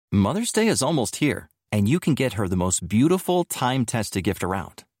Mother's Day is almost here, and you can get her the most beautiful time-tested gift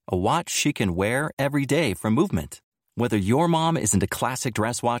around. A watch she can wear every day from Movement. Whether your mom is into classic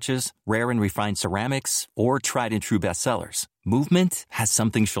dress watches, rare and refined ceramics, or tried and true bestsellers, Movement has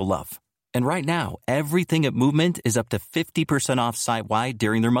something she'll love. And right now, everything at Movement is up to 50% off site-wide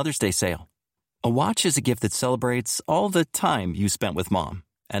during their Mother's Day sale. A watch is a gift that celebrates all the time you spent with mom.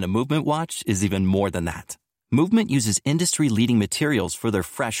 And a Movement watch is even more than that. Movement uses industry-leading materials for their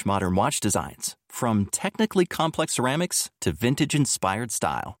fresh modern watch designs, from technically complex ceramics to vintage-inspired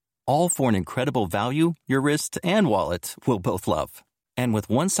style. All for an incredible value your wrist and wallet will both love. And with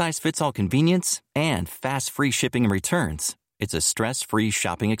one-size-fits-all convenience and fast free shipping and returns, it's a stress-free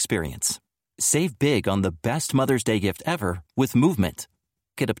shopping experience. Save big on the best Mother's Day gift ever with Movement.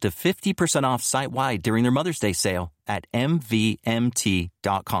 Get up to 50% off site-wide during their Mother's Day sale at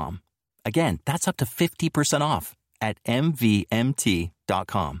MVMT.com. Again, that's up to 50% off at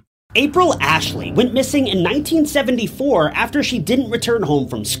MVMT.com. April Ashley went missing in 1974 after she didn't return home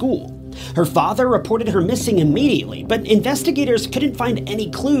from school. Her father reported her missing immediately, but investigators couldn't find any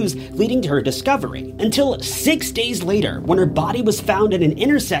clues leading to her discovery until 6 days later when her body was found at an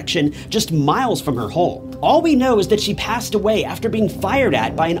intersection just miles from her home. All we know is that she passed away after being fired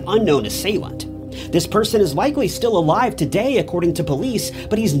at by an unknown assailant. This person is likely still alive today, according to police,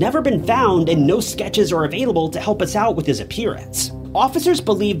 but he's never been found and no sketches are available to help us out with his appearance. Officers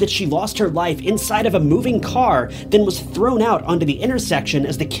believe that she lost her life inside of a moving car, then was thrown out onto the intersection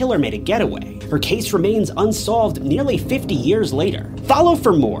as the killer made a getaway. Her case remains unsolved nearly 50 years later. Follow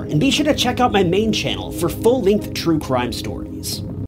for more, and be sure to check out my main channel for full-length true crime stories.